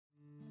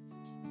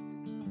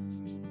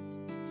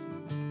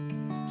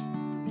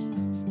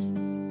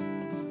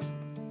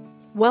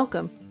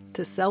Welcome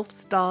to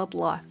Self-Styled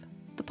Life,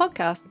 the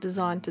podcast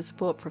designed to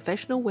support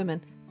professional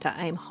women to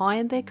aim high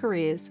in their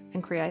careers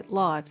and create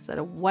lives that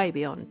are way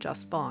beyond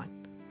just fine.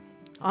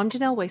 I'm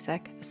Janelle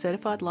Wiesack, a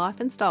certified life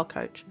and style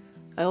coach.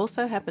 I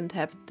also happen to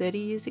have 30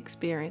 years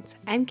experience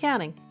and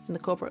counting in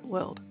the corporate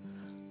world.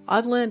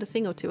 I've learned a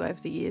thing or two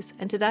over the years,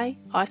 and today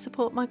I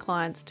support my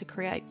clients to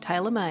create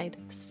tailor-made,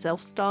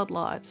 self-styled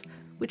lives,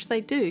 which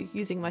they do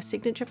using my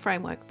signature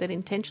framework that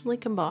intentionally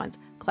combines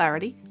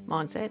clarity,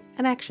 mindset,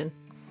 and action.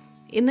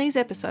 In these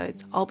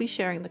episodes, I'll be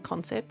sharing the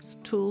concepts,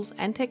 tools,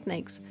 and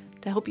techniques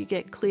to help you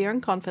get clear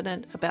and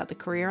confident about the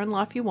career and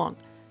life you want,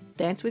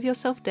 dance with your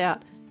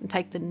self-doubt, and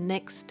take the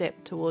next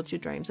step towards your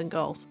dreams and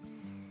goals.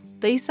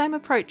 These same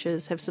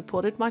approaches have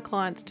supported my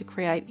clients to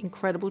create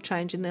incredible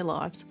change in their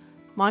lives.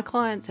 My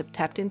clients have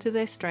tapped into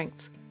their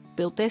strengths,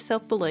 built their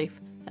self-belief,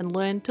 and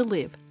learned to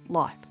live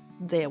life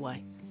their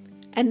way.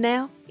 And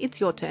now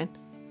it's your turn.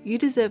 You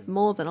deserve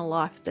more than a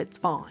life that's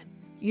fine.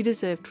 You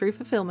deserve true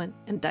fulfillment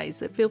and days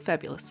that feel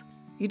fabulous.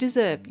 You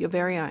deserve your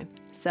very own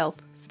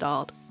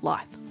self-styled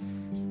life.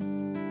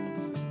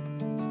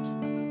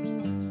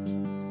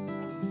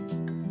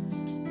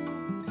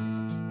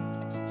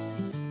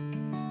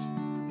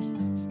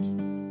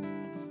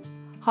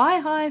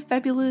 Hi,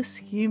 fabulous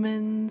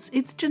humans.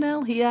 It's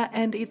Janelle here,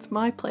 and it's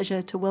my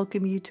pleasure to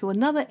welcome you to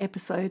another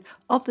episode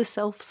of the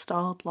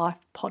Self-Styled Life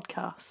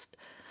podcast.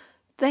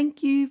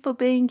 Thank you for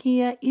being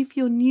here. If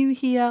you're new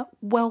here,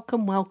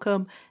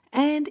 welcome.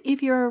 And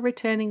if you're a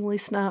returning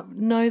listener,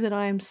 know that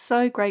I am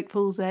so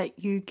grateful that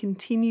you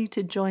continue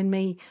to join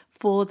me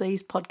for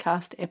these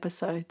podcast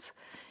episodes.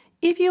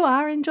 If you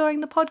are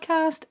enjoying the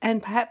podcast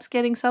and perhaps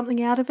getting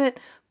something out of it,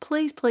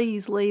 please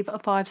leave a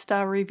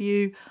 5-star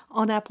review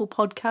on Apple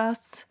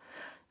Podcasts.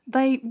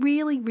 They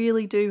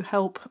really do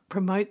help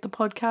promote the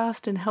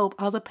podcast and help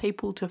other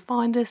people to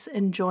find us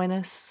and join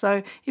us.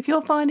 So if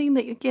you're finding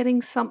that you're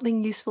getting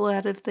something useful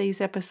out of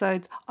these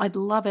episodes, I'd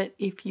love it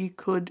if you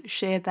could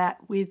share that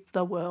with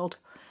the world.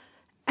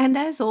 And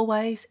as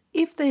always,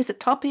 if there's a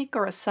topic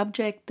or a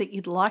subject that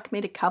you'd like me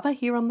to cover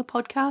here on the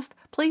podcast,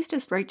 please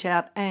just reach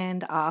out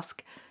and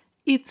ask.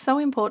 It's so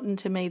important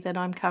to me that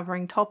I'm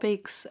covering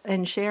topics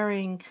and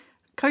sharing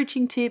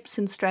coaching tips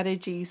and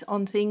strategies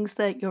on things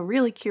that you're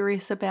really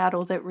curious about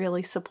or that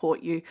really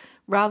support you,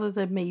 rather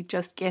than me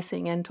just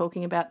guessing and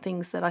talking about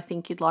things that I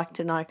think you'd like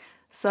to know.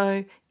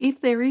 So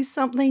if there is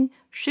something,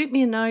 shoot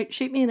me a note,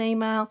 shoot me an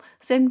email,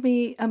 send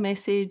me a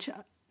message,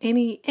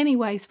 any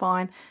way's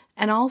fine,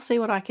 and I'll see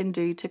what I can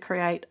do to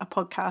create a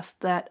podcast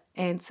that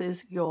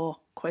answers your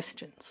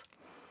questions.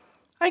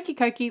 Okie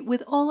dokie,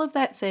 with all of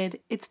that said,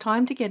 it's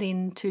time to get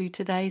into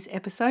today's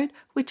episode,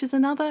 which is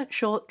another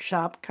short,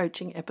 sharp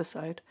coaching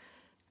episode.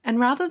 And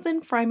rather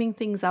than framing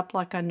things up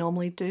like I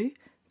normally do,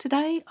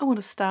 today I want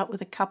to start with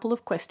a couple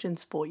of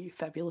questions for you,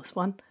 fabulous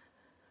one.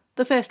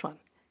 The first one,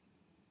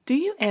 do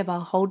you ever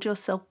hold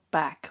yourself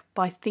back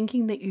by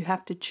thinking that you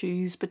have to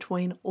choose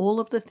between all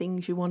of the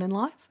things you want in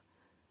life?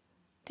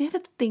 Do you ever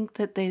think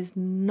that there's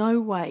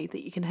no way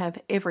that you can have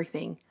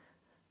everything?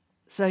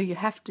 So you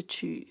have to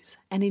choose,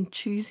 and in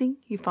choosing,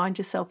 you find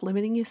yourself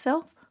limiting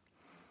yourself?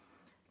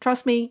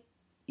 Trust me,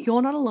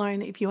 you're not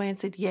alone if you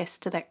answered yes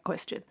to that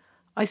question.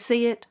 I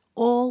see it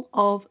all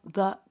of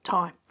the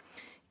time.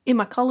 In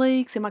my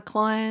colleagues, in my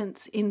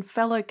clients, in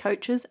fellow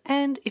coaches,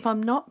 and if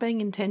I'm not being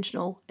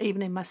intentional,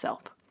 even in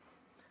myself.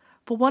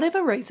 For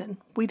whatever reason,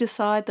 we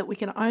decide that we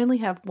can only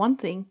have one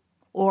thing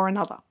or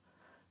another.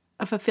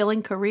 A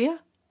fulfilling career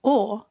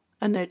or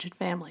a nurtured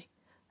family.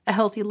 A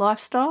healthy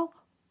lifestyle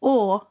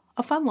or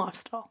a fun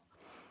lifestyle,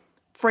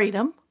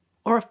 freedom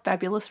or a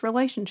fabulous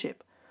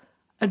relationship,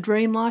 a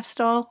dream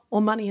lifestyle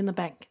or money in the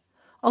bank.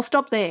 I'll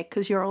stop there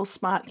because you're all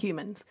smart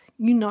humans.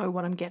 You know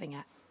what I'm getting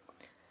at.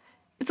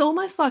 It's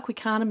almost like we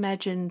can't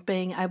imagine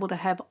being able to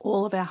have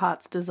all of our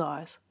heart's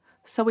desires,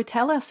 so we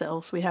tell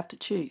ourselves we have to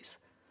choose.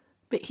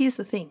 But here's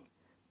the thing,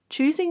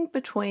 choosing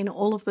between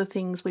all of the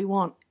things we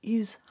want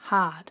is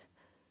hard,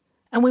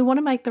 and we want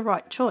to make the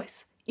right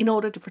choice in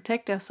order to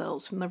protect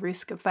ourselves from the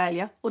risk of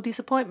failure or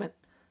disappointment.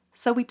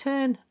 So we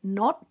turn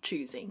not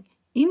choosing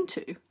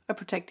into a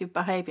protective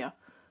behaviour.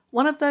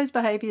 One of those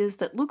behaviours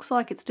that looks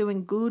like it's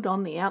doing good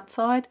on the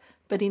outside,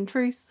 but in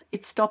truth,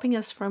 it's stopping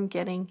us from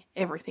getting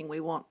everything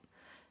we want.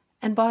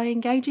 And by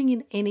engaging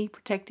in any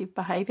protective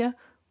behaviour,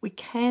 we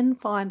can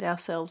find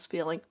ourselves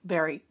feeling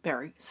very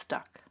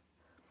stuck.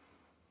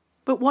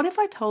 But what if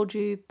I told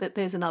you that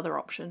there's another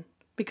option?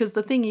 Because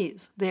the thing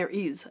is, there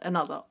is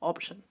another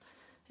option.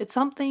 It's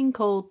something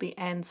called the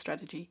AND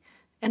strategy.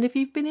 And if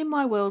you've been in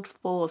my world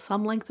for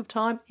some length of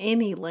time,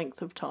 any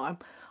length of time,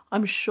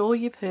 I'm sure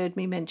you've heard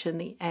me mention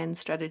the AND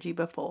strategy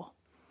before.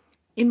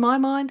 In my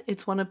mind,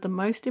 it's one of the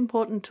most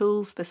important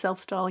tools for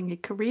self-styling your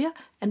career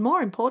and,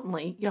 more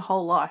importantly, your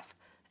whole life.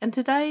 And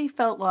today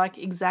felt like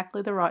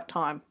exactly the right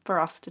time for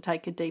us to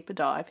take a deeper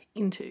dive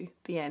into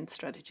the AND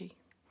strategy.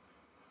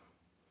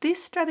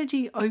 This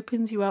strategy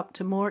opens you up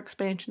to more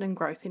expansion and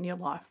growth in your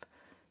life,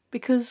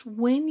 because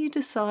when you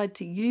decide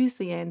to use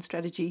the AND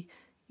strategy,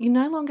 you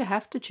no longer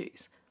have to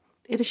choose.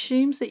 It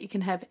assumes that you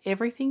can have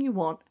everything you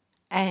want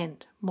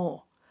and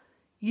more.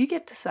 you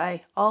get to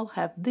say, I'll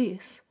have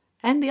this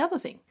and the other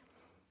thing.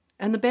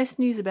 And the best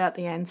news about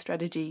the AND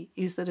strategy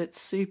is that it's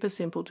super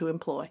simple to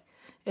employ.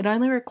 It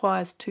only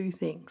requires two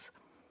things.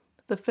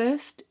 The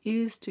first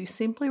is to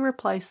simply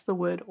replace the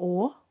word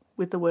or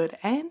with the word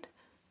and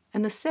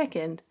the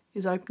second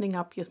is opening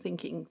up your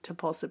thinking to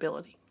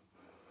possibility.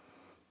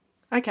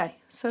 Okay,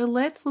 so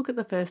let's look at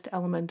the first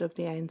element of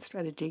the AND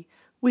strategy,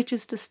 which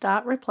is to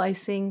start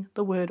replacing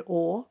the word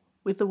or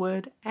with the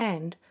word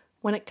and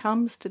when it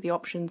comes to the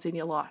options in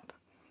your life.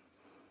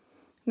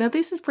 Now,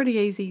 this is pretty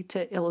easy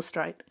to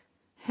illustrate.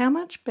 How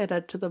much better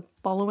do the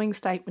following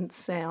statements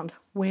sound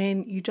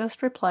when you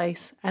just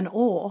replace an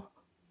or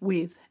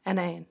with an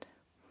and?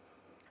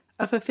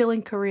 A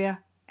fulfilling career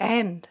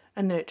and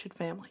a nurtured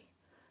family.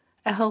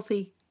 A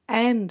healthy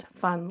and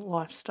fun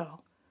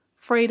lifestyle.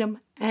 Freedom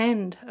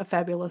and a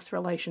fabulous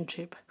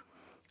relationship.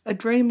 A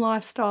dream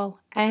lifestyle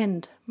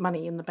and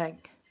money in the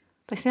bank.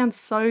 They sound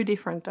so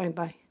different, don't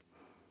they?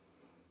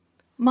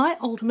 My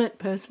ultimate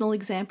personal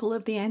example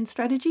of the AND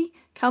strategy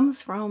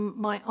comes from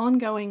my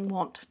ongoing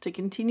want to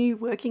continue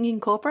working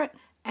in corporate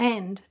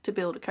and to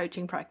build a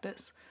coaching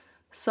practice.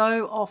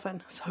 So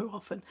often,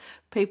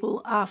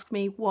 people ask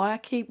me why I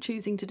keep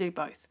choosing to do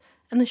both.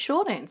 And the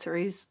short answer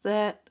is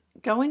that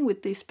going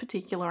with this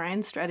particular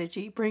AND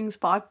strategy brings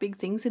 5 big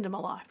things into my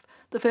life.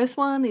 The first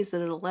one is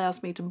that it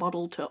allows me to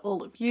model to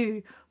all of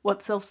you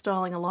what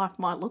self-styling a life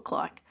might look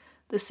like.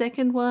 The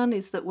second one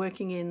is that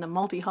working in a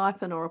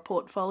multi-hyphen or a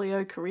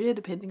portfolio career,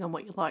 depending on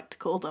what you like to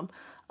call them,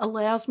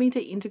 allows me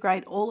to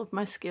integrate all of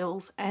my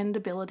skills and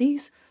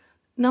abilities.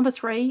 Number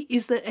 3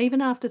 is that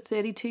even after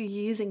 32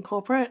 years in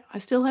corporate, I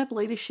still have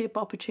leadership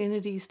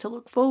opportunities to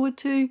look forward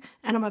to,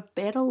 and I'm a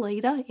better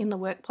leader in the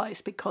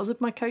workplace because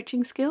of my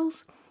coaching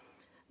skills.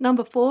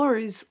 Number 4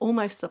 is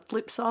almost the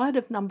flip side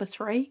of number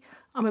 3.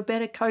 I'm a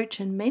better coach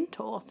and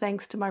mentor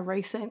thanks to my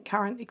recent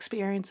current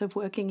experience of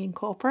working in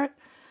corporate.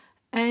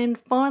 And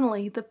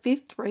finally, the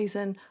 5th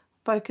reason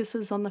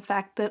focuses on the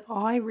fact that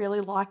I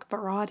really like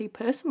variety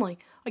personally.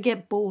 I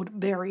get bored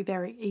very,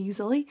 very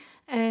easily,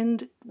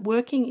 and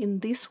working in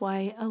this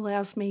way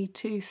allows me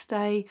to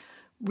stay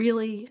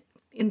really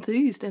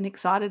enthused and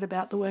excited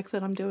about the work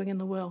that I'm doing in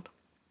the world.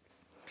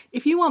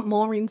 If you want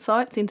more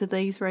insights into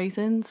these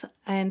reasons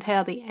and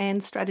how the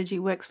AND strategy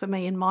works for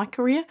me in my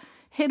career,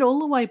 head all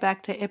the way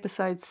back to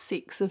episode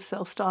 6 of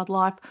Self-Styled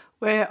Life,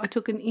 where I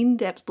took an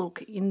in-depth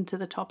look into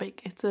the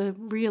topic. It's a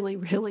really,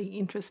 really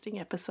interesting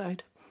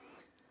episode.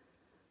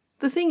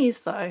 The thing is,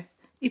 though,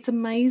 it's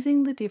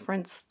amazing the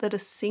difference that a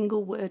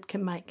single word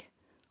can make.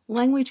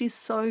 Language is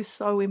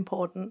so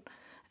important.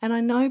 And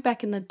I know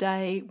back in the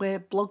day where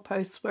blog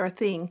posts were a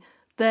thing,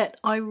 that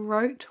I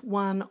wrote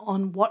one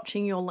on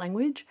watching your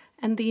language,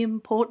 and the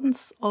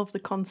importance of the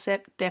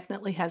concept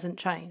definitely hasn't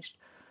changed.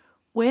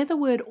 Where the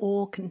word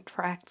or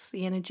contracts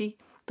the energy,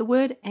 the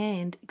word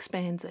and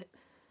expands it.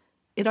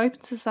 It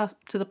opens us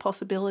up to the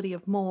possibility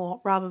of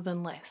more rather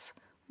than less,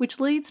 which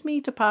leads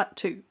me to part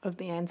 2 of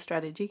the AND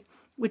strategy,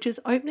 which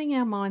is opening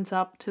our minds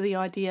up to the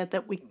idea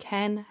that we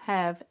can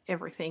have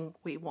everything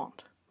we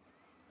want.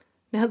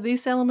 Now,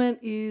 this element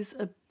is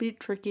a bit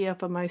trickier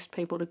for most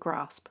people to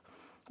grasp.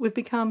 We've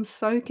become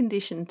so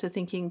conditioned to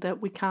thinking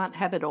that we can't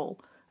have it all,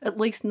 at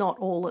least not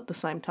all at the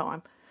same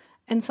time.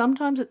 And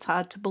sometimes it's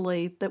hard to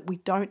believe that we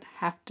don't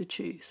have to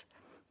choose.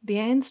 The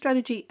AND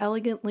strategy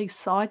elegantly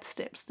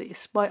sidesteps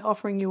this by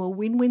offering you a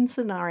win-win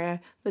scenario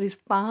that is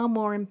far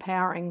more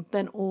empowering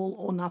than all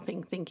or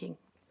nothing thinking.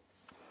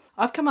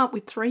 I've come up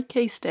with 3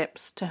 key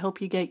steps to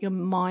help you get your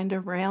mind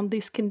around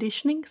this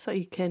conditioning so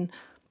you can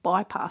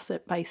bypass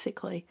it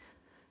basically.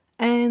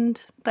 And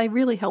they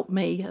really help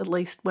me, at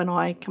least when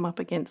I come up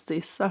against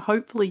this, so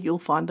hopefully you'll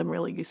find them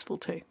really useful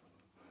too.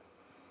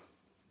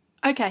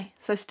 Okay,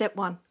 so step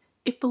 1.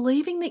 If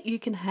believing that you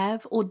can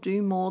have or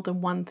do more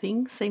than one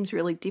thing seems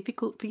really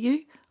difficult for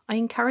you, I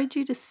encourage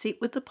you to sit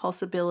with the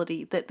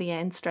possibility that the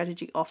AND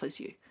strategy offers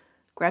you.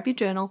 Grab your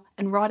journal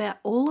and write out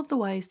all of the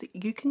ways that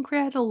you can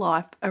create a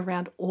life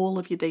around all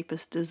of your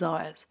deepest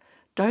desires.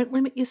 Don't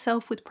limit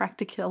yourself with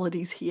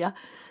practicalities here.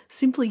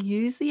 Simply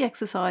use the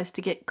exercise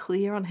to get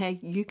clear on how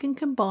you can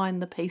combine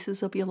the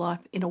pieces of your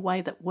life in a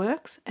way that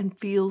works and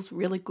feels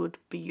really good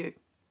for you.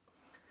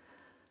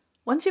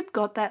 Once you've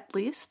got that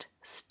list,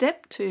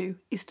 step 2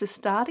 is to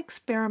start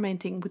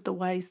experimenting with the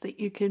ways that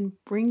you can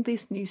bring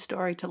this new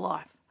story to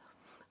life.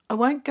 I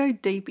won't go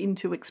deep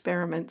into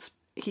experiments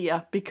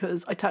here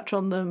because I touch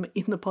on them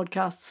in the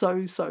podcast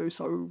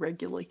so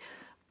regularly.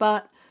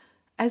 But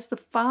as the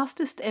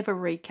fastest ever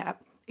recap,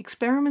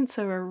 experiments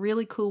are a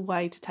really cool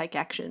way to take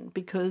action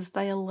because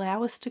they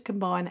allow us to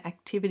combine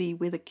activity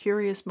with a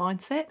curious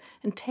mindset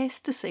and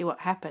test to see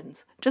what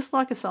happens, just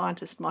like a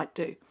scientist might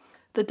do.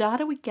 The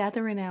data we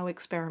gather in our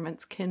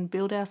experiments can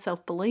build our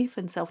self-belief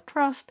and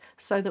self-trust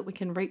so that we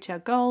can reach our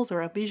goals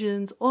or our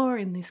visions, or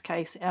in this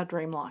case, our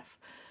dream life.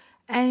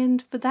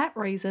 And for that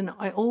reason,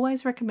 I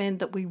always recommend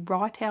that we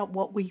write out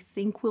what we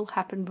think will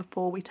happen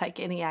before we take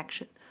any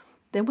action.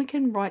 Then we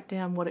can write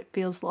down what it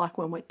feels like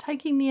when we're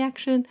taking the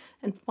action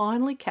and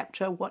finally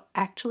capture what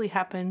actually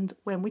happened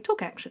when we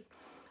took action.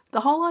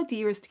 The whole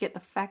idea is to get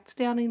the facts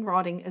down in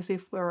writing as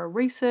if we're a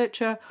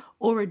researcher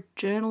or a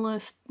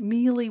journalist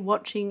merely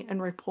watching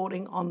and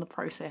reporting on the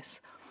process.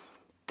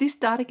 This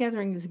data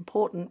gathering is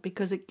important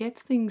because it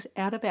gets things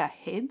out of our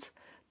heads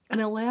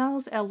and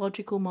allows our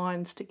logical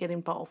minds to get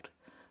involved.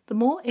 The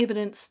more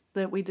evidence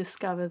that we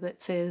discover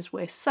that says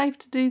we're safe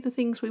to do the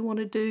things we want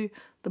to do,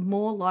 the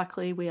more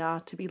likely we are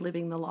to be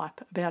living the life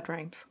of our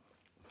dreams.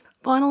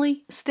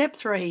 Finally, step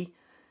 3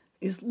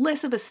 is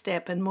less of a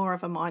step and more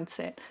of a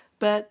mindset.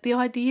 But the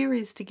idea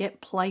is to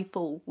get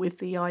playful with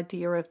the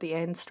idea of the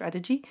AND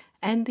strategy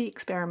and the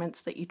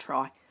experiments that you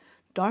try.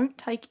 Don't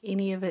take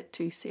any of it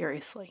too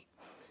seriously.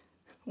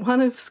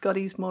 One of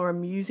Scotty's more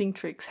amusing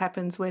tricks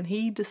happens when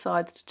he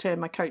decides to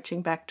turn my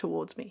coaching back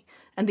towards me.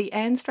 And the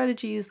AND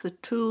strategy is the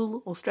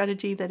tool or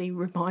strategy that he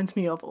reminds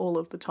me of all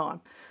of the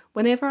time.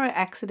 Whenever I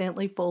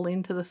accidentally fall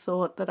into the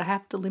thought that I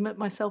have to limit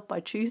myself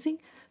by choosing,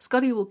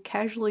 Scotty will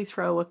casually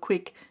throw a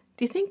quick,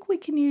 "Do you think we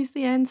can use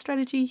the AND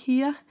strategy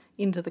here?"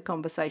 into the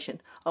conversation.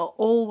 I'll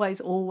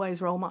always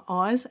roll my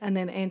eyes and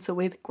then answer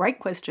with, "Great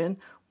question,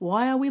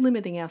 why are we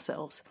limiting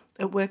ourselves?"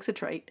 It works a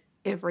treat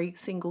every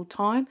single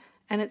time,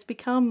 and it's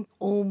become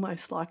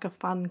almost like a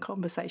fun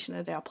conversation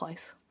at our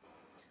place.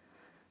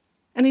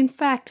 And in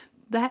fact,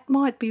 that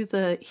might be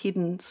the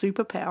hidden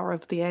superpower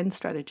of the AND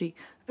strategy.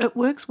 It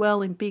works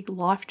well in big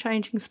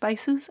life-changing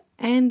spaces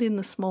and in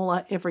the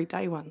smaller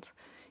everyday ones.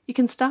 You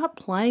can start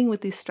playing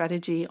with this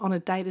strategy on a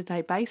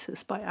day-to-day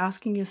basis by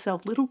asking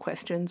yourself little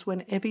questions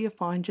whenever you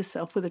find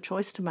yourself with a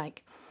choice to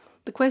make.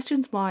 The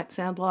questions might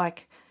sound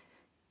like,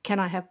 can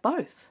I have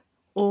both?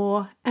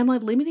 Or am I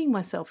limiting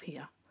myself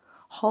here?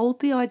 Hold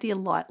the idea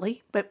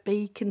lightly, but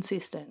be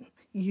consistent.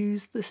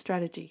 Use the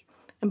strategy.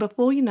 And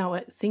before you know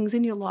it, things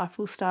in your life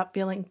will start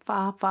feeling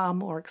far, far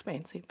more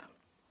expansive.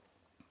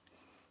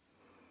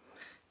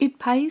 It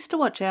pays to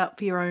watch out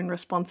for your own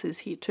responses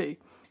here too.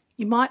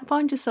 You might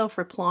find yourself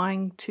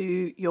replying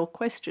to your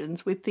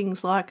questions with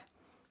things like,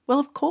 "Well,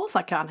 of course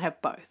I can't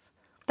have both.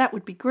 That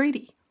would be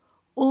greedy."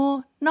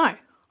 Or, "No,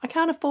 I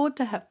can't afford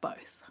to have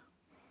both."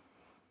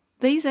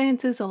 These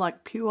answers are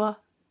like pure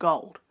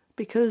gold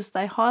because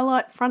they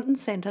highlight front and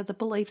centre the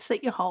beliefs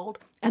that you hold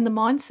and the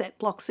mindset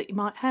blocks that you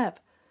might have.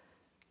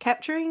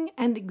 Capturing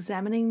and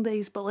examining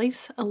these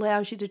beliefs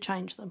allows you to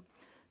change them.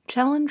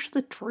 Challenge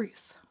the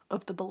truth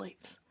of the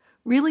beliefs.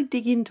 Really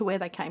dig into where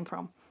they came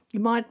from. You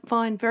might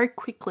find very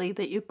quickly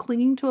that you're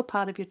clinging to a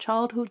part of your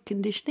childhood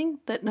conditioning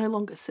that no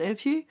longer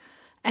serves you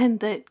and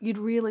that you'd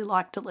really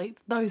like to leave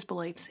those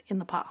beliefs in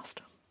the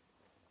past.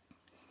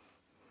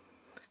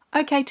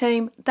 Okay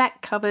team,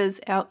 that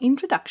covers our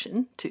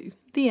introduction to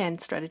the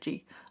AND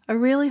strategy. I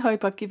really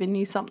hope I've given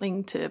you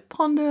something to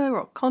ponder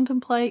or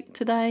contemplate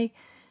today.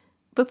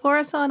 Before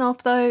I sign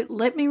off though,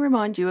 let me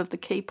remind you of the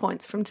key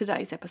points from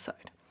today's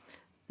episode.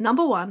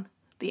 Number 1,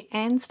 the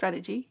AND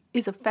strategy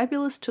is a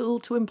fabulous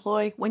tool to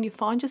employ when you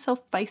find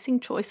yourself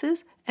facing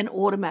choices and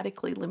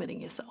automatically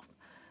limiting yourself.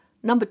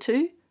 Number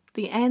 2,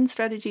 the AND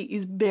strategy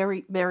is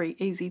very, very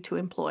easy to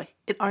employ.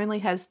 It only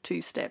has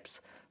 2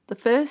 steps. The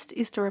first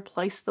is to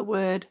replace the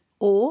word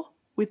or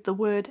with the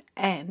word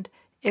and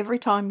every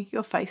time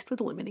you're faced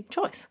with a limiting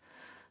choice.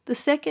 The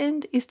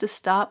second is to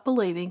start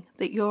believing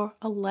that you're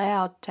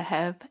allowed to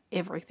have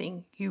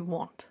everything you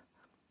want.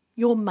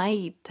 You're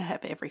made to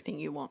have everything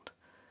you want.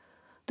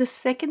 The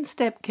second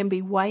step can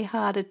be way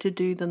harder to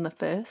do than the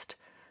first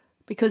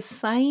because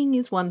saying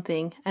is one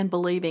thing and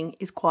believing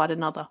is quite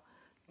another.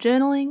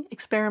 Journaling,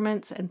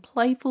 experiments, and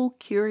playful,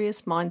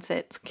 curious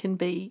mindsets can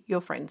be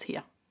your friends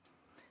here.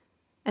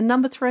 And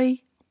number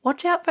 3,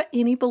 watch out for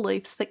any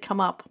beliefs that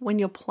come up when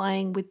you're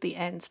playing with the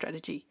AND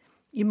strategy.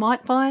 You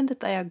might find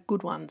that they are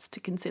good ones to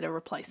consider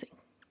replacing.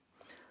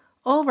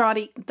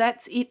 Alrighty,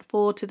 that's it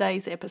for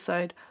today's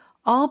episode.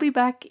 I'll be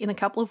back in a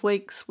couple of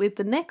weeks with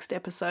the next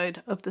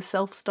episode of the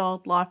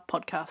Self-Styled Life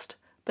podcast.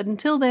 But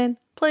until then,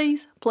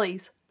 please,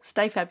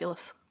 stay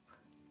fabulous.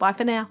 Bye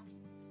for now.